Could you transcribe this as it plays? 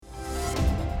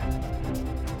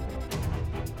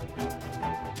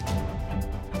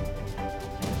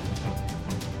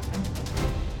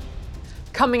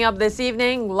Coming up this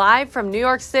evening, live from New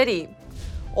York City.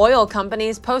 Oil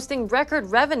companies posting record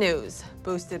revenues,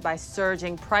 boosted by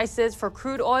surging prices for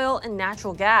crude oil and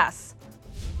natural gas.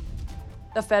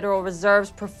 The Federal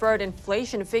Reserve's preferred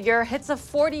inflation figure hits a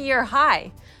 40-year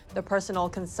high. The Personal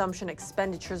Consumption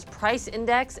Expenditures Price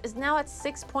Index is now at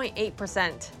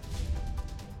 6.8%.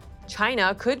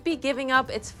 China could be giving up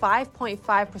its 5.5%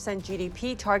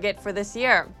 GDP target for this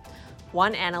year.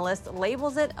 One analyst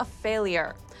labels it a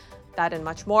failure. That and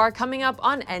much more coming up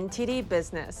on NTD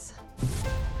Business.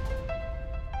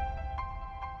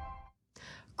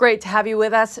 Great to have you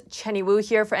with us. Chenny Wu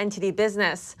here for NTD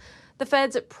Business. The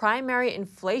Fed's primary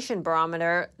inflation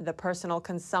barometer, the Personal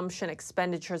Consumption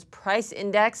Expenditures Price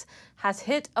Index, has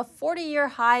hit a 40-year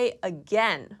high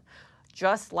again,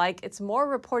 just like its more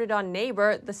reported on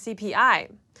neighbor, the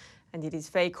CPI. NTD's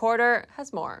Faye Corder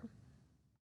has more.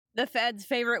 The Fed's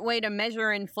favorite way to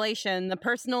measure inflation, the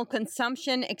Personal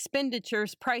Consumption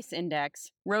Expenditures Price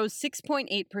Index, rose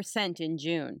 6.8% in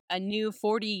June, a new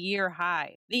 40-year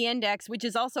high. The index, which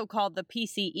is also called the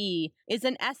PCE, is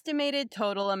an estimated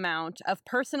total amount of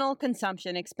personal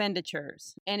consumption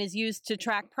expenditures and is used to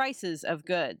track prices of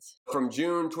goods. From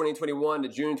June 2021 to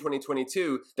June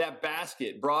 2022, that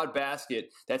broad basket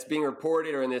that's being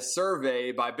reported or in this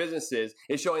survey by businesses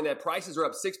is showing that prices are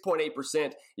up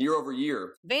 6.8% year over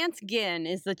year. Vance Ginn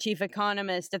is the chief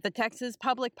economist at the Texas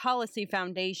Public Policy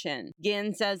Foundation.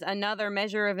 Ginn says another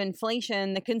measure of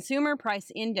inflation, the Consumer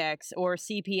Price Index, or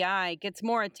CPI, gets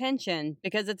more attention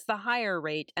because it's the higher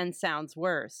rate and sounds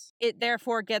worse. It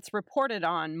therefore gets reported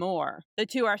on more. The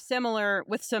two are similar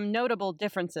with some notable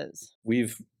differences.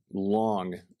 We've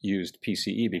long used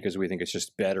PCE because we think it's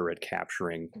just better at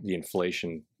capturing the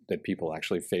inflation that people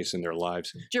actually face in their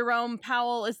lives. Jerome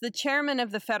Powell is the chairman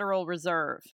of the Federal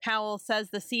Reserve. Powell says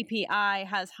the CPI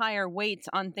has higher weights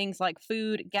on things like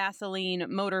food, gasoline,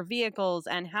 motor vehicles,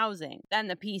 and housing than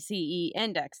the PCE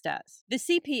index does. The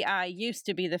CPI used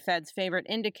to be the Fed's favorite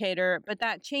indicator, but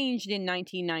that changed in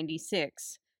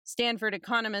 1996. Stanford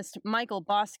economist Michael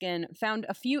Boskin found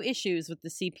a few issues with the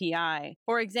CPI.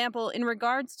 For example, in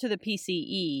regards to the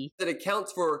PCE, it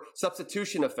accounts for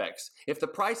substitution effects. If the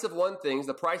price of one thing,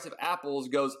 the price of apples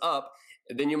goes up,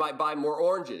 then you might buy more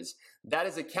oranges. That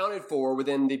is accounted for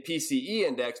within the PCE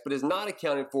index, but is not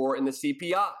accounted for in the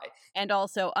CPI. And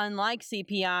also, unlike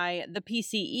CPI, the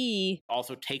PCE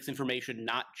also takes information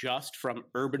not just from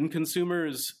urban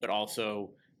consumers, but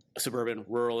also suburban,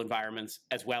 rural environments,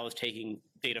 as well as taking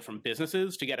data from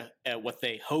businesses to get what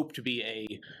they hope to be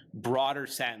a broader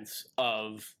sense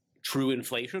of true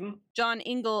inflation. John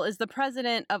Engel is the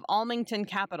president of Almington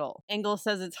Capital. Engel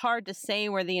says it's hard to say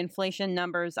where the inflation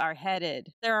numbers are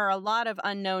headed. There are a lot of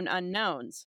unknown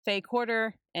unknowns. Faye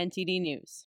Corder, NTD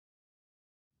News.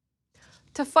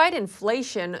 To fight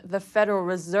inflation, the Federal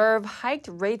Reserve hiked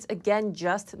rates again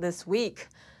just this week.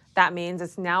 That means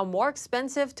it's now more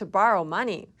expensive to borrow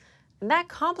money. And that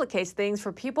complicates things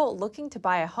for people looking to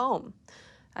buy a home.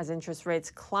 As interest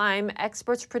rates climb,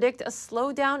 experts predict a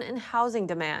slowdown in housing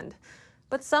demand.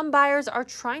 But some buyers are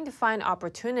trying to find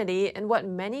opportunity in what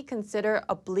many consider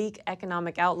a bleak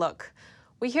economic outlook.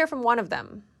 We hear from one of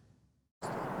them.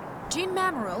 Gene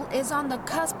Mamaril is on the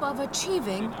cusp of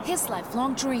achieving his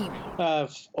lifelong dream.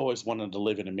 I've always wanted to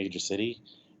live in a major city,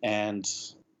 and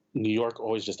New York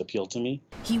always just appealed to me.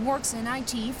 He works in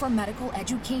IT for medical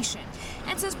education,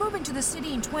 and since moving to the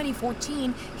city in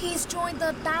 2014, he's joined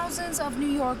the thousands of New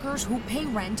Yorkers who pay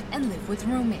rent and live with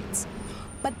roommates.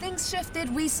 But things shifted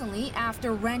recently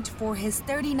after rent for his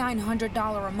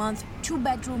 $3,900 a month,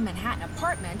 two-bedroom Manhattan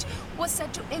apartment was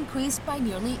set to increase by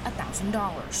nearly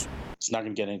 $1,000. It's not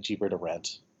going to get any cheaper to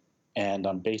rent, and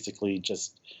I'm basically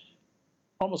just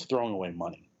almost throwing away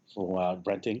money for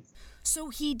renting. So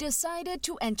he decided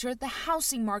to enter the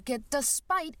housing market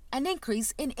despite an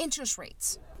increase in interest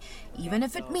rates, even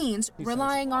if it means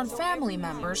relying on family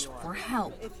members for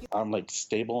help. I'm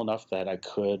stable enough that I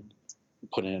could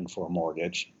put in for a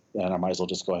mortgage, and I might as well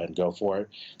just go ahead and go for it,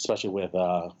 especially with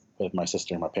my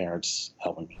sister and my parents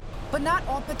helping me. But not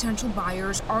all potential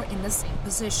buyers are in the same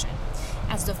position.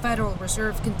 As the Federal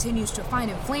Reserve continues to fight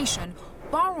inflation,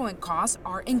 borrowing costs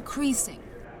are increasing.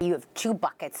 You have two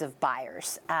buckets of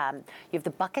buyers. You have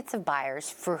the buckets of buyers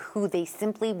for who they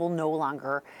simply will no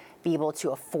longer be able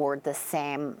to afford the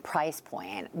same price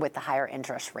point with the higher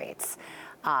interest rates.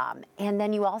 And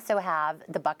then you also have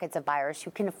the buckets of buyers who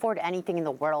can afford anything in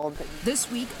the world.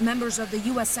 This week, members of the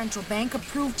U.S. Central Bank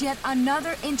approved yet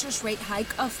another interest rate hike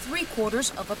of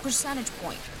 0.75 percentage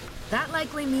point. That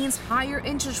likely means higher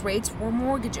interest rates for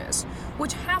mortgages,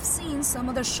 which have seen some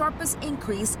of the sharpest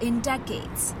increase in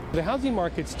decades. The housing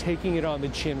market's taking it on the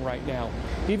chin right now.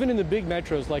 Even in the big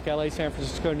metros like LA, San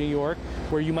Francisco, New York,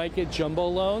 where you might get jumbo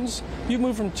loans, you've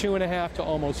moved from 2.5% to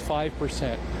almost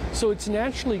 5%. So it's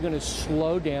naturally going to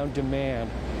slow down demand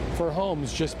for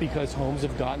homes just because homes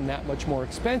have gotten that much more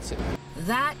expensive.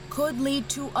 That could lead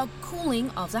to a cooling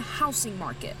of the housing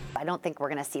market. I don't think we're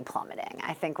going to see plummeting.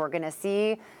 I think we're going to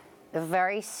see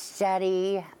very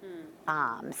steady,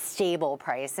 stable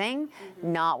pricing,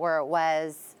 not where it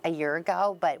was a year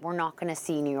ago, but we're not going to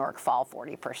see New York fall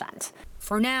 40%.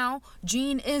 For now,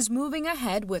 Gene is moving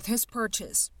ahead with his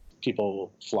purchase.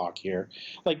 People flock here.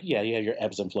 Like, yeah, you have your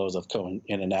ebbs and flows of going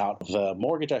in and out. The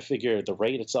mortgage, I figure the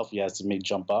rate itself, yes, it may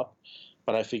jump up,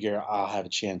 but I figure I'll have a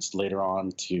chance later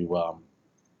on to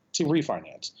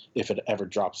refinance if it ever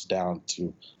drops down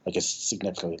to like a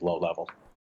significantly low level.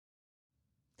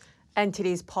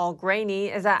 NTD's Paul Graney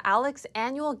is at ALEC's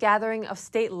annual gathering of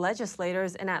state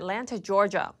legislators in Atlanta,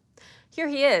 Georgia. Here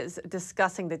he is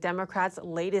discussing the Democrats'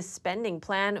 latest spending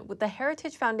plan with the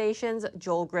Heritage Foundation's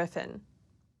Joel Griffin.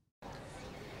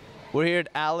 We're here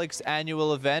at ALEC's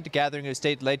annual event, gathering of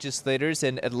state legislators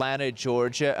in Atlanta,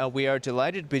 Georgia, and we are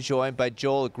delighted to be joined by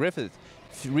Joel Griffith,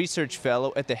 research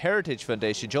fellow at the Heritage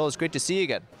Foundation. Joel, it's great to see you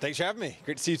again. Thanks for having me.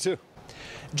 Great to see you too.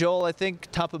 Joel, I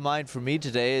think top of mind for me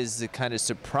today is the kind of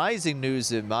surprising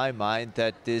news in my mind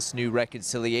that this new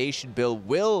reconciliation bill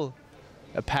will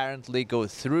apparently go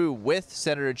through with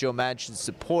Senator Joe Manchin's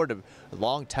support, a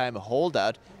long-time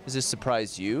holdout. Does this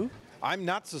surprise you? I'm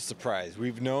not so surprised.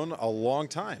 We've known a long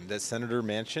time that Senator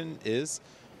Manchin is.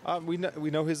 We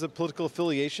know his political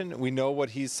affiliation. We know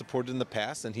what he's supported in the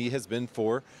past, and he has been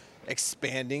for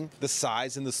expanding the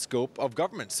size and the scope of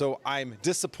government. So I'm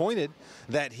disappointed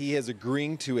that he is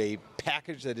agreeing to a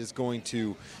package that is going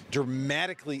to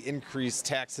dramatically increase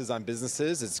taxes on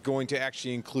businesses. It's going to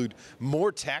actually include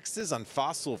more taxes on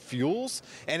fossil fuels,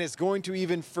 and it's going to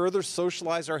even further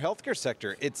socialize our healthcare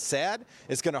sector. It's sad.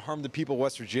 It's going to harm the people of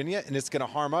West Virginia, and it's going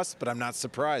to harm us, but I'm not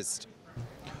surprised.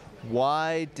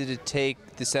 Why did it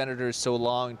take the senators so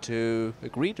long to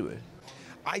agree to it?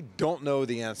 I don't know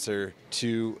the answer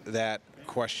to that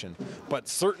question, but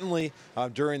certainly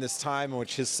during this time in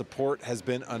which his support has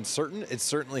been uncertain, it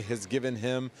certainly has given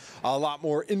him a lot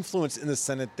more influence in the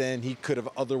Senate than he could have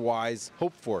otherwise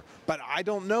hoped for. But I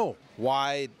don't know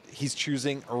why he's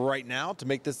choosing right now to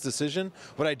make this decision.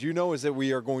 What I do know is that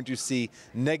we are going to see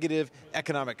negative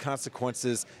economic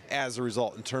consequences as a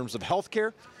result in terms of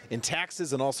healthcare, in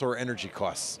taxes, and also our energy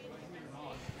costs.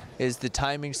 Is the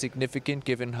timing significant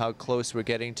given how close we're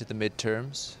getting to the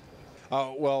midterms?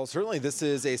 Well, certainly this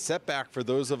is a setback for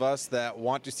those of us that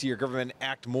want to see our government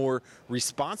act more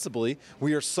responsibly.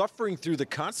 We are suffering through the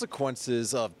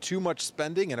consequences of too much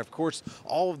spending and, of course,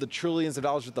 all of the trillions of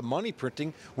dollars with the money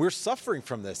printing. We're suffering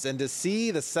from this. And to see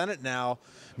the Senate now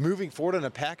moving forward on a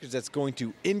package that's going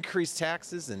to increase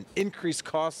taxes and increase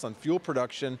costs on fuel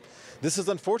production, this is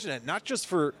unfortunate, not just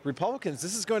for Republicans.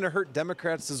 This is going to hurt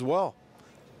Democrats as well.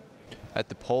 At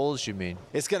the polls, you mean?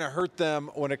 It's going to hurt them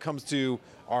when it comes to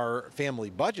our family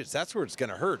budgets. That's where it's going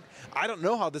to hurt. I don't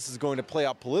know how this is going to play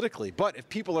out politically, but if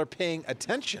people are paying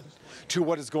attention to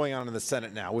what is going on in the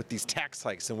Senate now with these tax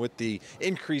hikes and with the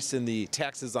increase in the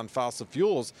taxes on fossil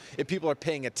fuels, if people are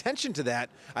paying attention to that,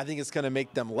 I think it's going to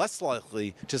make them less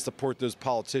likely to support those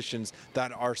politicians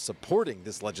that are supporting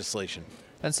this legislation.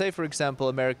 And say, for example,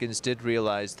 Americans did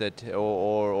realize that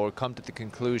or come to the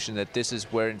conclusion that this is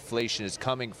where inflation is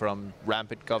coming from,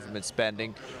 rampant government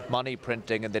spending, money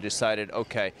printing, and they decided,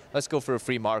 okay, let's go for a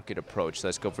free market approach.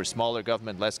 Let's go for smaller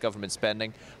government, less government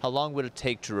spending. How long would it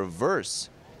take to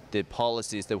reverse the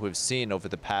policies that we've seen over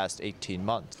the past 18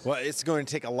 months? Well, it's going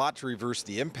to take a lot to reverse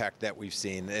the impact that we've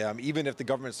seen. Even if the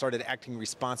government started acting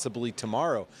responsibly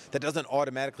tomorrow, that doesn't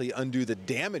automatically undo the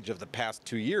damage of the past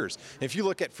 2 years. If you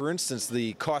look at, for instance,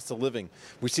 the cost of living,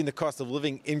 we've seen the cost of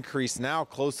living increase now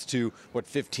close to,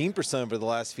 15% over the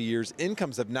last few years.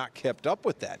 Incomes have not kept up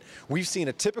with that. We've seen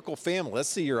a typical family, let's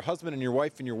say you're a husband and your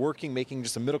wife and you're working, making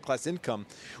just a middle-class income.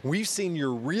 We've seen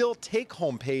your real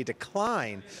take-home pay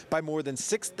decline by more than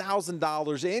 $6,000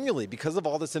 annually because of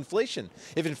all this inflation.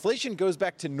 If inflation goes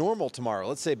back to normal tomorrow,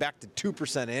 let's say back to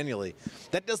 2% annually,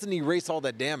 that doesn't erase all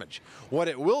that damage. What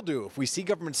it will do, if we see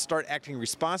governments start acting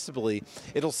responsibly,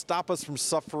 it'll stop us from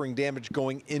suffering damage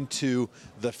going into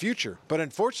the future. But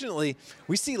unfortunately,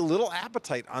 we see little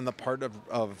appetite on the part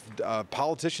of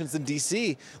politicians in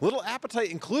D.C., little appetite,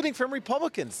 including from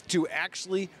Republicans, to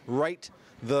actually right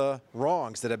the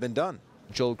wrongs that have been done.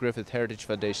 Joel Griffith, Heritage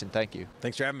Foundation, thank you.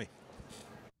 Thanks for having me.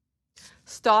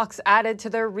 Stocks added to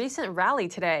their recent rally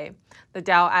today. The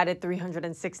Dow added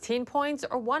 316 points,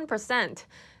 or 1%.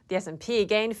 The S&P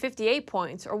gained 58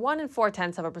 points, or 1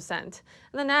 4/10%.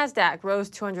 And the Nasdaq rose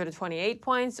 228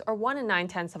 points, or 1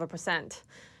 9/10%.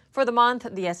 For the month,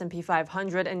 the S&P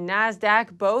 500 and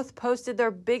Nasdaq both posted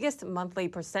their biggest monthly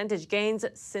percentage gains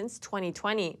since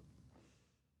 2020.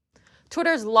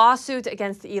 Twitter's lawsuit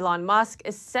against Elon Musk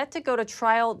is set to go to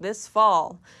trial this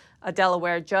fall. A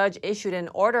Delaware judge issued an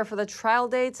order for the trial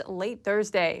dates late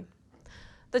Thursday.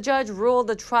 The judge ruled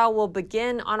the trial will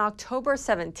begin on October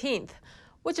 17th,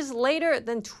 which is later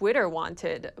than Twitter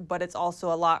wanted, but it's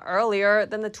also a lot earlier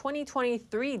than the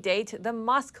 2023 date the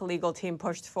Musk legal team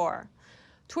pushed for.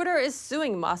 Twitter is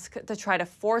suing Musk to try to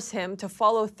force him to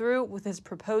follow through with his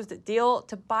proposed deal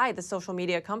to buy the social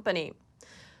media company.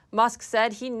 Musk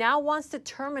said he now wants to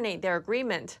terminate their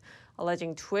agreement,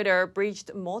 alleging Twitter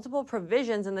breached multiple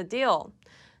provisions in the deal.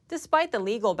 Despite the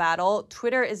legal battle,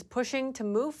 Twitter is pushing to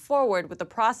move forward with the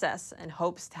process and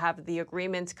hopes to have the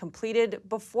agreement completed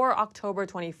before October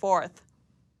 24th.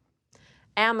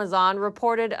 Amazon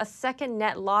reported a second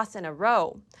net loss in a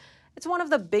row. It's one of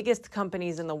the biggest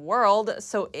companies in the world,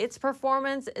 so its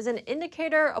performance is an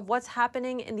indicator of what's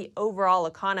happening in the overall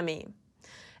economy.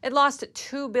 It lost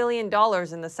 $2 billion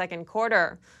in the second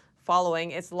quarter, following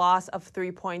its loss of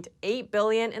 $3.8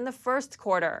 billion in the first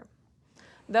quarter.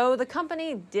 Though the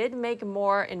company did make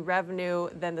more in revenue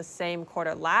than the same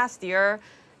quarter last year,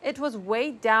 it was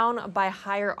weighed down by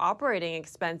higher operating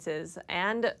expenses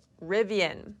and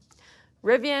Rivian.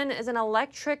 Rivian is an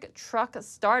electric truck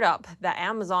startup that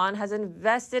Amazon has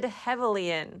invested heavily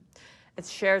in. Its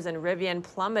shares in Rivian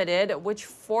plummeted, which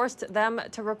forced them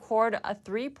to record a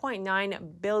 $3.9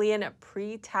 billion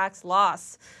pre-tax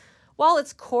loss. While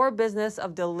its core business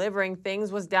of delivering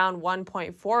things was down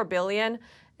 $1.4 billion,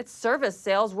 its service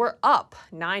sales were up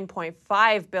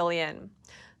 $9.5 billion.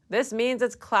 This means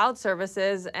its cloud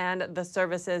services and the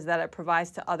services that it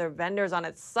provides to other vendors on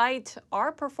its site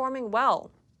are performing well.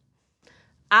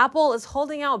 Apple is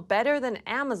holding out better than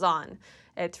Amazon.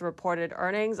 It reported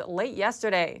earnings late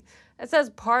yesterday. It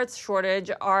says parts shortage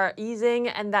are easing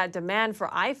and that demand for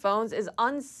iPhones is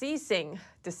unceasing,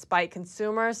 despite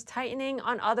consumers tightening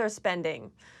on other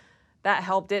spending. That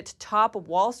helped it top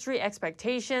Wall Street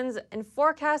expectations and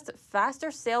forecast faster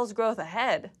sales growth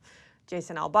ahead.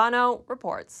 Jason Albano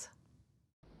reports.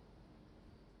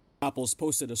 Apple's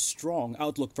posted a strong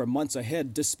outlook for months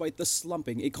ahead despite the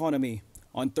slumping economy.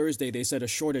 On Thursday, they said a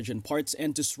shortage in parts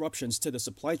and disruptions to the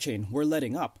supply chain were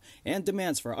letting up, and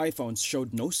demands for iPhones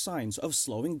showed no signs of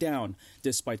slowing down,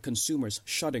 despite consumers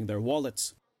shutting their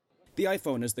wallets. The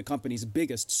iPhone is the company's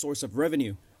biggest source of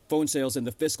revenue. Phone sales in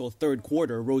the fiscal third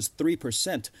quarter rose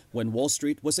 3% when Wall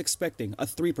Street was expecting a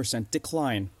 3%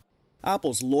 decline.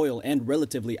 Apple's loyal and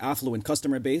relatively affluent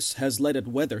customer base has let it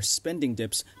weather spending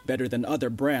dips better than other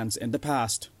brands in the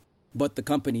past. But the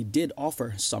company did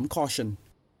offer some caution.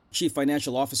 Chief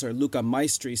Financial Officer Luca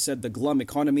Maestri said the glum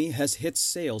economy has hit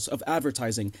sales of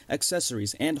advertising,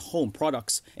 accessories, and home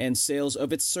products, and sales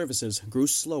of its services grew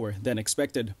slower than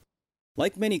expected.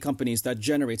 Like many companies that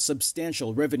generate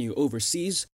substantial revenue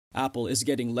overseas, Apple is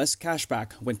getting less cash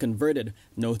back when converted,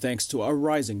 no thanks to a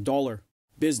rising dollar.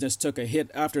 Business took a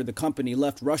hit after the company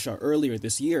left Russia earlier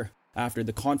this year, after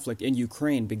the conflict in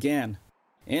Ukraine began.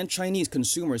 And Chinese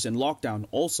consumers in lockdown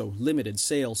also limited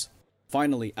sales.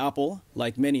 Finally, Apple,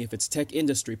 like many of its tech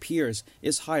industry peers,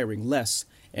 is hiring less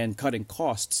and cutting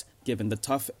costs given the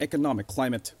tough economic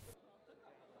climate.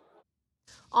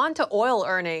 On to oil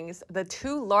earnings. The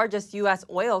two largest U.S.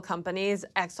 oil companies,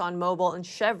 ExxonMobil and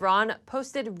Chevron,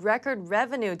 posted record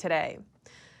revenue today.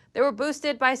 They were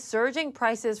boosted by surging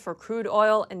prices for crude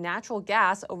oil and natural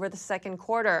gas over the second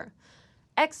quarter.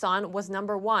 Exxon was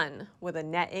number one, with a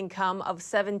net income of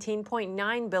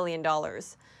 $17.9 billion.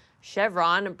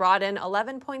 Chevron brought in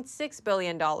 $11.6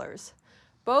 billion.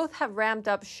 Both have ramped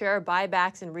up share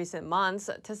buybacks in recent months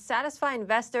to satisfy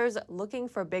investors looking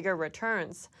for bigger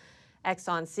returns.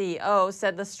 Exxon CEO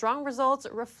said the strong results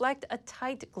reflect a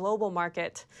tight global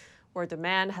market, where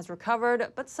demand has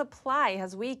recovered but supply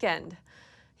has weakened.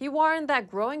 He warned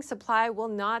that growing supply will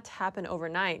not happen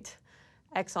overnight.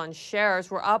 Exxon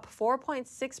shares were up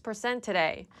 4.6%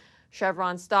 today.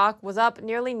 Chevron stock was up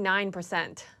nearly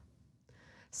 9%.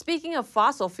 Speaking of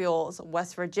fossil fuels,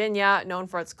 West Virginia, known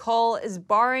for its coal, is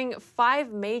barring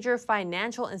 5 major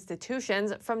financial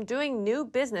institutions from doing new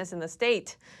business in the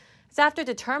state. It's after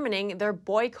determining they're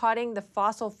boycotting the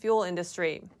fossil fuel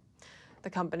industry. The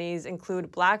companies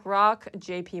include BlackRock,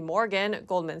 JP Morgan,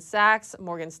 Goldman Sachs,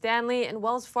 Morgan Stanley, and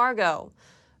Wells Fargo.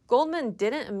 Goldman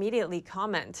didn't immediately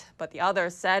comment, but the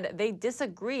others said they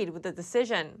disagreed with the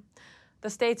decision. The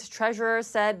state's treasurer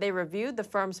said they reviewed the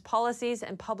firm's policies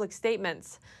and public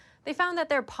statements. They found that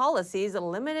their policies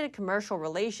limited commercial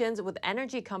relations with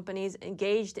energy companies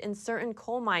engaged in certain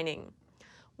coal mining.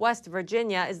 West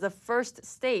Virginia is the first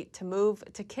state to move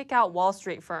to kick out Wall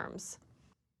Street firms.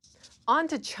 On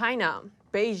to China.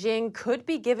 Beijing could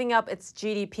be giving up its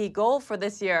GDP goal for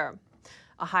this year.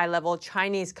 A high-level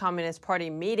Chinese Communist Party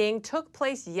meeting took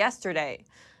place yesterday.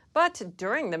 But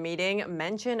during the meeting,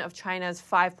 mention of China's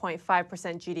 5.5%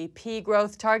 GDP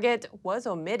growth target was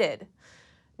omitted.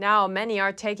 Now, many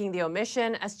are taking the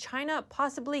omission as China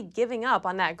possibly giving up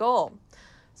on that goal.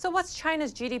 So what's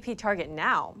China's GDP target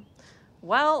now?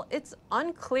 Well, it's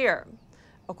unclear.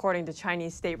 According to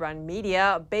Chinese state-run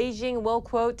media, Beijing will,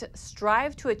 quote,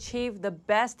 strive to achieve the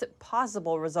best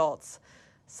possible results.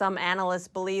 Some analysts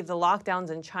believe the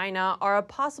lockdowns in China are a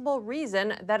possible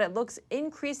reason that it looks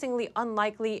increasingly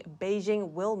unlikely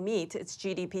Beijing will meet its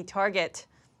GDP target.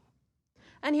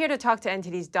 And here to talk to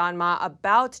NTD's Don Ma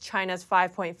about China's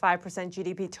 5.5%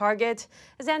 GDP target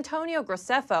is Antonio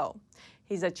Graceffo.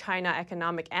 He's a China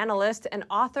economic analyst and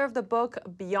author of the book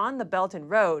Beyond the Belt and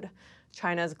Road,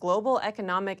 China's Global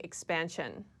Economic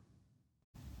Expansion.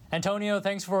 Antonio,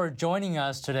 thanks for joining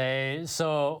us today.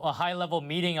 So a high-level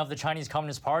meeting of the Chinese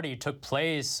Communist Party took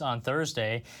place on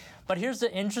Thursday. But here's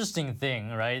the interesting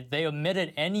thing, right? They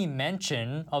omitted any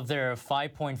mention of their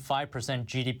 5.5%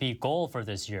 GDP goal for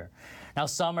this year. Now,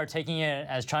 some are taking it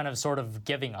as China sort of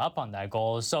giving up on that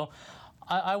goal. So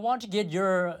I want to get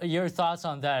your thoughts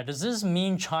on that. Does this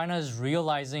mean China is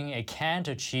realizing it can't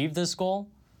achieve this goal?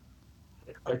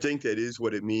 I think that is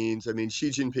what it means. I mean, Xi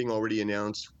Jinping already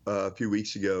announced a few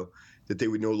weeks ago that they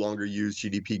would no longer use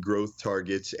GDP growth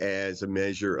targets as a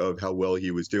measure of how well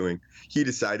he was doing. He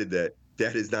decided that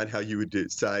that is not how you would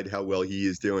decide how well he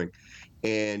is doing.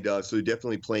 And so they're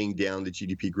definitely playing down the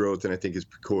GDP growth, and I think it's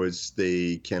because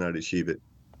they cannot achieve it.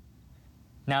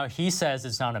 Now, he says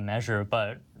it's not a measure,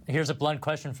 but here's a blunt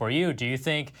question for you. Do you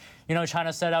think,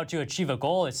 China set out to achieve a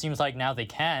goal? It seems like now they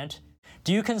can't.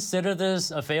 Do you consider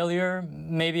this a failure,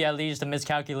 maybe at least a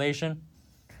miscalculation?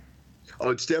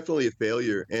 Oh, it's definitely a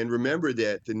failure. And remember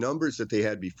that the numbers that they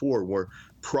had before were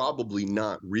probably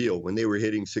not real. When they were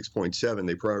hitting 6.7,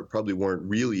 they probably weren't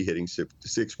really hitting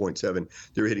 6.7.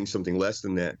 They were hitting something less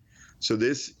than that. So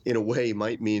this, in a way,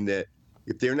 might mean that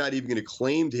if they're not even going to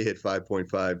claim to hit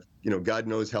 5.5, God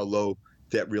knows how low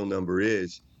that real number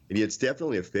is. And it's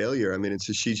definitely a failure. I mean, it's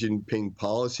the Xi Jinping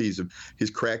policies of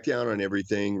his crackdown on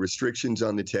everything, restrictions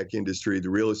on the tech industry, the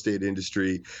real estate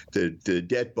industry, the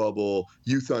debt bubble,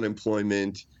 youth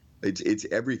unemployment. It's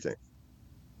everything.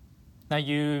 Now,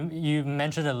 you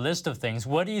mentioned a list of things.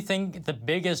 What do you think the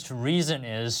biggest reason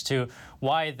is to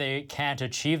why they can't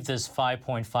achieve this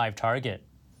 5.5 target?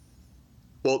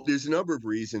 Well, there's a number of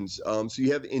reasons. So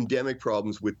you have endemic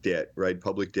problems with debt, right?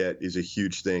 Public debt is a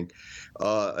huge thing.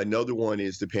 Another one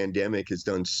is the pandemic has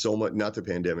done so much, not the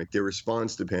pandemic, their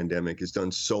response to the pandemic has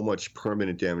done so much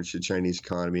permanent damage to the Chinese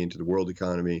economy and to the world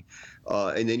economy.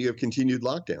 And then you have continued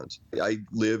lockdowns. I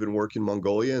live and work in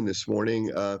Mongolia, and this morning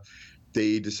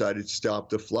they decided to stop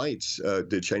the flights.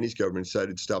 The Chinese government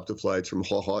decided to stop the flights from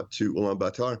Hohhot to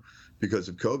Ulaanbaatar because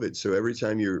of COVID. So every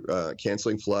time you're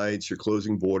canceling flights, you're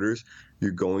closing borders,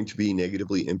 you're going to be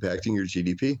negatively impacting your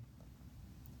GDP.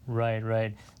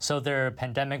 Right. So their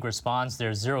pandemic response,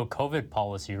 their zero COVID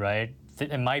policy, right?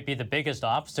 It might be the biggest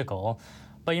obstacle.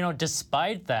 But,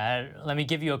 despite that, let me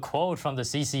give you a quote from the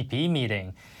CCP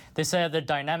meeting. They said the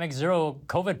dynamic zero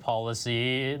COVID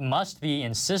policy must be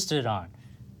insisted on.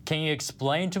 Can you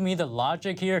explain to me the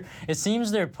logic here? It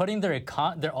seems they're putting their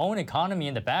own economy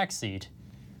in the backseat.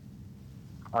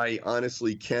 I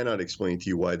honestly cannot explain to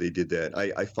you why they did that.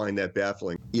 I find that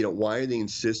baffling. Why are they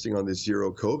insisting on this zero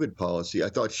COVID policy? I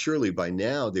thought surely by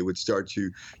now they would start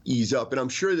to ease up, and I'm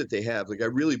sure that they have. I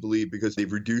really believe because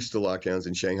they've reduced the lockdowns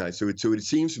in Shanghai. So it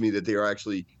seems to me that they are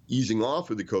actually easing off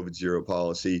of the COVID zero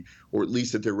policy, or at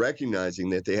least that they're recognizing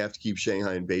that they have to keep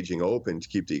Shanghai and Beijing open to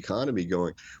keep the economy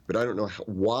going. But I don't know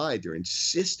why they're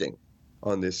insisting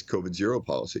on this COVID zero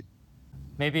policy.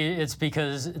 Maybe it's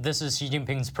because this is Xi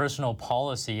Jinping's personal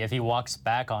policy. If he walks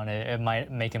back on it, it might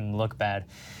make him look bad.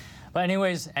 But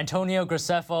anyways, Antonio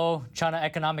Graceffo, China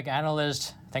economic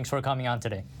analyst, thanks for coming on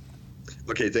today.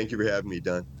 Okay, thank you for having me,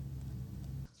 Don.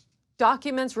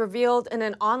 Documents revealed in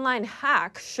an online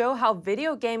hack show how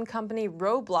video game company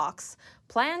Roblox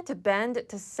planned to bend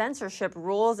to censorship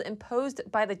rules imposed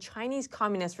by the Chinese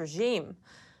Communist regime,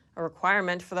 a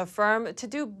requirement for the firm to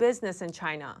do business in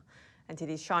China.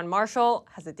 NTD's Sean Marshall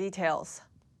has the details.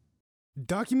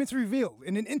 Documents revealed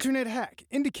in an internet hack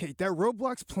indicate that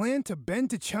Roblox planned to bend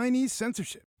to Chinese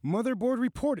censorship. Motherboard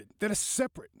reported that a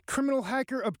separate criminal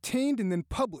hacker obtained and then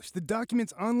published the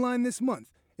documents online this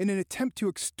month in an attempt to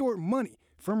extort money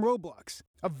from Roblox,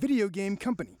 a video game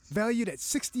company valued at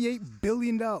 $68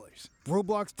 billion.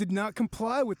 Roblox did not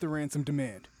comply with the ransom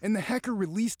demand, and the hacker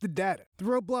released the data. The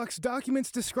Roblox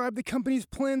documents describe the company's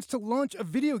plans to launch a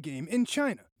video game in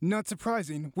China. Not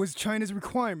surprising was China's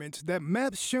requirement that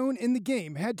maps shown in the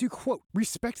game had to, quote,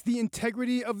 respect the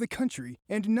integrity of the country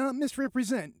and not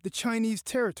misrepresent the Chinese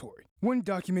territory. One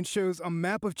document shows a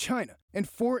map of China and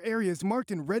 4 areas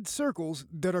marked in red circles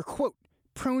that are, quote,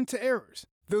 prone to errors.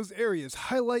 Those areas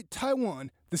highlight Taiwan,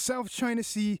 the South China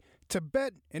Sea,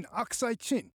 Tibet, and Aksai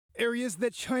Chin, areas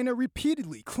that China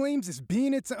repeatedly claims as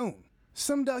being its own.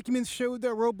 Some documents showed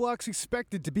that Roblox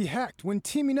expected to be hacked when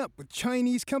teaming up with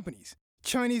Chinese companies.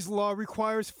 Chinese law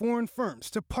requires foreign firms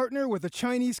to partner with a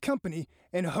Chinese company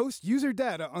and host user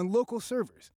data on local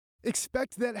servers.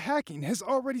 Expect that hacking has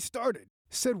already started,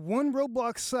 said one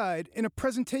Roblox side in a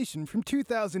presentation from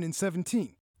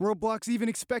 2017. Roblox even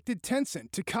expected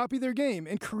Tencent to copy their game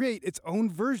and create its own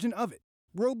version of it.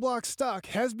 Roblox stock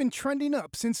has been trending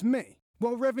up since May,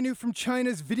 while revenue from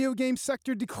China's video game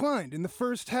sector declined in the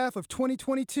first half of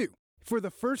 2022, for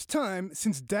the first time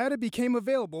since data became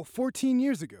available 14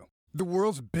 years ago. The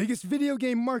world's biggest video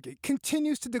game market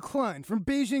continues to decline from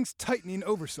Beijing's tightening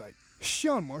oversight.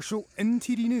 Sean Marshall,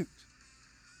 NTD News.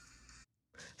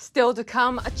 Still to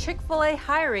come, a Chick-fil-A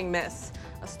hiring miss.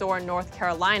 A store in North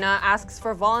Carolina asks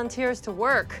for volunteers to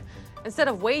work. Instead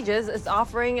of wages, it's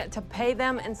offering to pay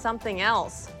them in something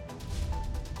else.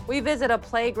 We visit a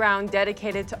playground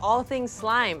dedicated to all things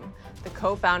slime. The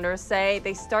co-founders say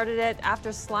they started it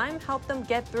after slime helped them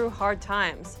get through hard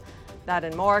times. That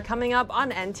and more coming up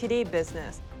on NTD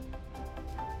Business.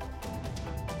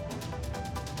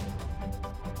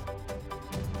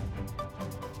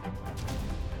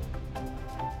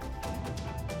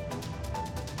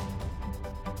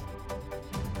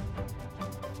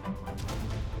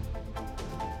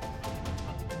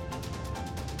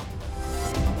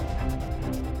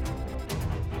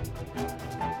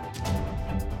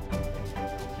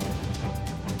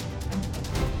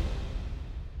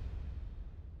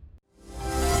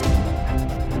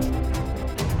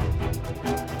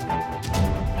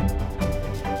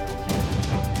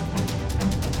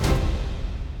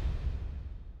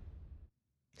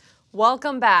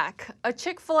 Welcome back. A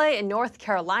Chick-fil-A in North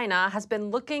Carolina has been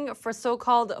looking for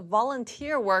so-called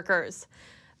volunteer workers.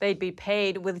 They'd be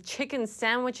paid with chicken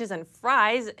sandwiches and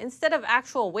fries instead of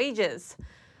actual wages.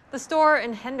 The store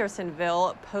in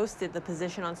Hendersonville posted the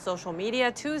position on social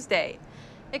media Tuesday.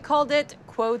 It called it,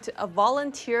 quote, a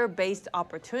volunteer-based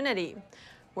opportunity,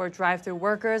 where drive-thru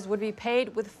workers would be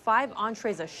paid with 5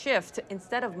 entrees a shift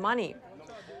instead of money.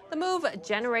 The move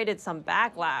generated some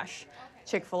backlash.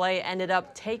 Chick-fil-A ended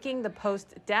up taking the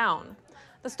post down.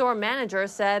 The store manager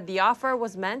said the offer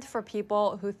was meant for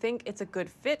people who think it's a good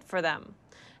fit for them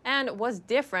and was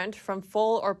different from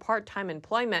full or part-time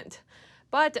employment.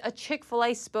 But a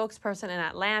Chick-fil-A spokesperson in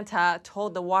Atlanta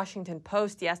told the Washington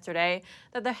Post yesterday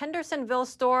that the Hendersonville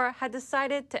store had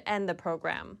decided to end the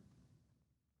program.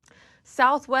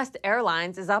 Southwest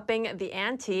Airlines is upping the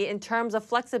ante in terms of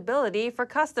flexibility for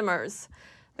customers.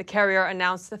 The carrier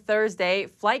announced Thursday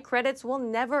flight credits will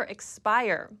never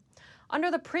expire.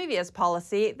 Under the previous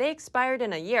policy, they expired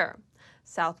in a year.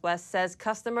 Southwest says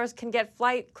customers can get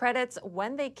flight credits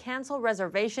when they cancel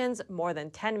reservations more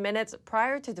than 10 minutes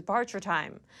prior to departure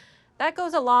time. That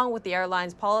goes along with the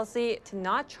airline's policy to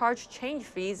not charge change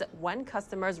fees when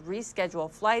customers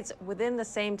reschedule flights within the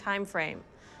same time frame.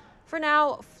 For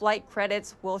now, flight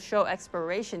credits will show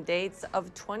expiration dates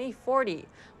of 2040,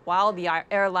 while the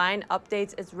airline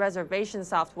updates its reservation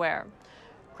software.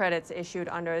 Credits issued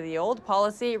under the old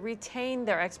policy retain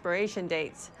their expiration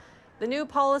dates. The new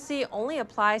policy only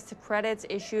applies to credits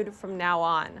issued from now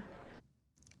on.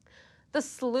 The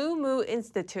Slu Mu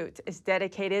Institute is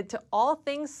dedicated to all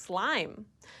things slime.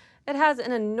 It has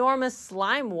an enormous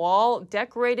slime wall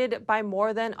decorated by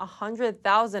more than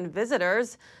 100,000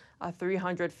 visitors, a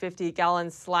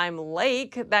 350-gallon slime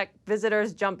lake that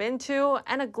visitors jump into,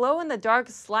 and a glow-in-the-dark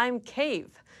slime cave.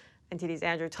 NTD's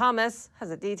Andrew Thomas has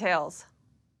the details.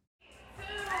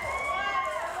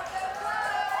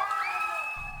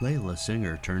 Layla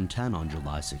Singer turned 10 on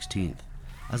July 16th.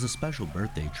 As a special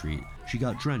birthday treat, she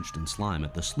got drenched in slime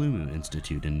at the Slu Mu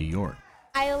Institute in New York.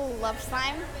 I love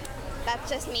slime.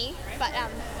 That's just me, but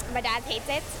my dad hates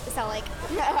it, so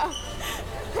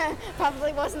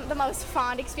probably wasn't the most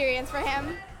fond experience for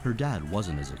him. Her dad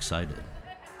wasn't as excited.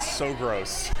 So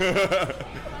gross.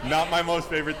 Not my most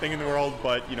favorite thing in the world,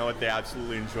 but you know what? They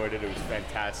absolutely enjoyed it. It was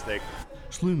fantastic.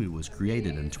 Slumu was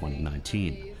created in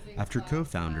 2019 after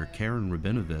co-founder Karen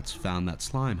Rabinovitz found that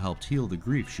slime helped heal the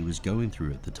grief she was going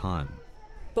through at the time.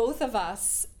 Both of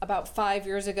us, about 5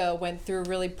 years ago, went through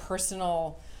really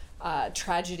personal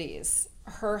tragedies.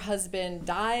 Her husband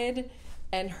died,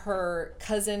 and her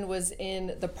cousin was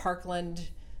in the Parkland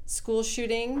school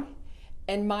shooting,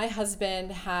 and my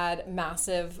husband had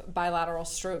massive bilateral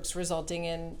strokes resulting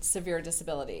in severe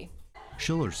disability.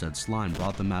 Schiller said slime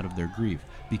brought them out of their grief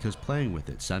because playing with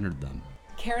it centered them.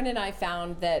 Karen and I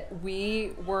found that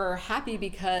we were happy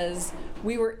because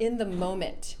we were in the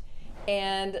moment,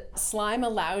 and slime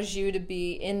allows you to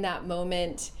be in that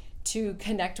moment to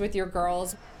connect with your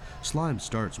girls. Slime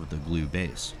starts with a glue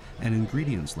base, and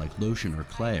ingredients like lotion or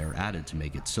clay are added to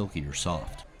make it silky or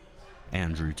soft.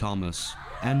 Andrew Thomas,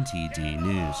 NTD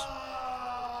News.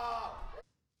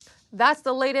 That's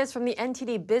the latest from the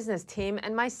NTD business team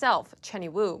and myself, Chenny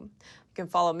Wu. You can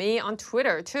follow me on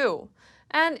Twitter, too.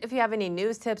 And if you have any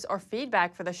news tips or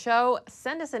feedback for the show,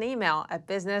 send us an email at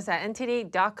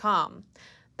business@ntd.com.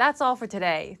 That's all for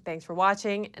today. Thanks for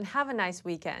watching, and have a nice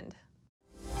weekend.